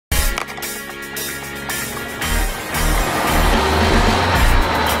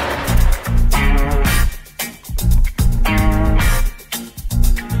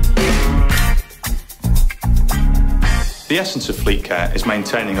The essence of fleet care is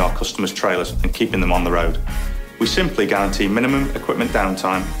maintaining our customers' trailers and keeping them on the road. We simply guarantee minimum equipment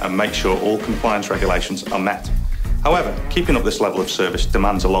downtime and make sure all compliance regulations are met. However, keeping up this level of service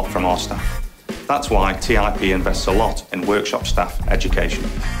demands a lot from our staff. That's why TIP invests a lot in workshop staff education.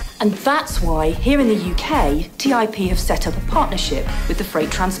 And that's why, here in the UK, TIP have set up a partnership with the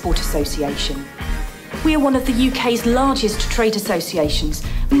Freight Transport Association. We are one of the UK's largest trade associations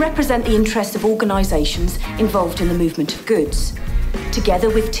and represent the interests of organisations involved in the movement of goods. Together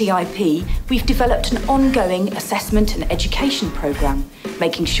with TIP, we've developed an ongoing assessment and education programme,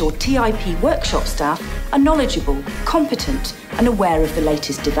 making sure TIP workshop staff are knowledgeable, competent and aware of the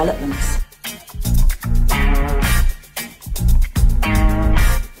latest developments.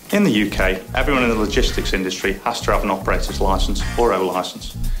 In the UK, everyone in the logistics industry has to have an operator's licence or O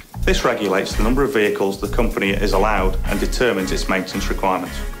licence. This regulates the number of vehicles the company is allowed and determines its maintenance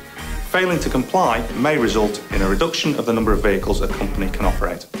requirements. Failing to comply may result in a reduction of the number of vehicles a company can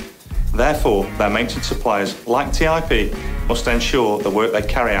operate. Therefore, their maintenance suppliers, like TIP, must ensure the work they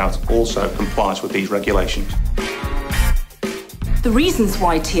carry out also complies with these regulations. The reasons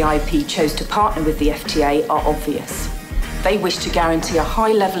why TIP chose to partner with the FTA are obvious. They wish to guarantee a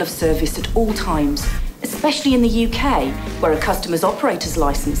high level of service at all times, especially in the UK, where a customer's operator's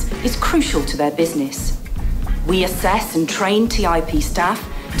licence is crucial to their business. We assess and train TIP staff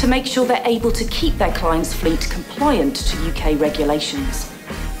to make sure they're able to keep their clients' fleet compliant to UK regulations.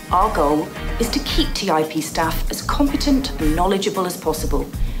 Our goal is to keep TIP staff as competent and knowledgeable as possible,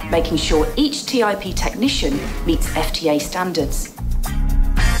 making sure each TIP technician meets FTA standards.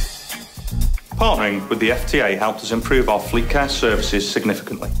 Partnering with the FTA helped us improve our fleet care services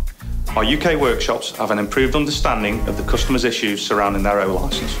significantly. Our UK workshops have an improved understanding of the customer's issues surrounding their O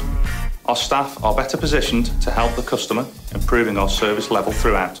licence. Our staff are better positioned to help the customer, improving our service level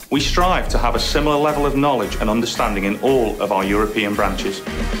throughout. We strive to have a similar level of knowledge and understanding in all of our European branches.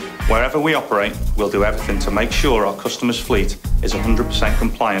 Wherever we operate, we'll do everything to make sure our customers' fleet is 100%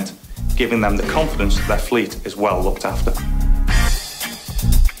 compliant, giving them the confidence that their fleet is well looked after.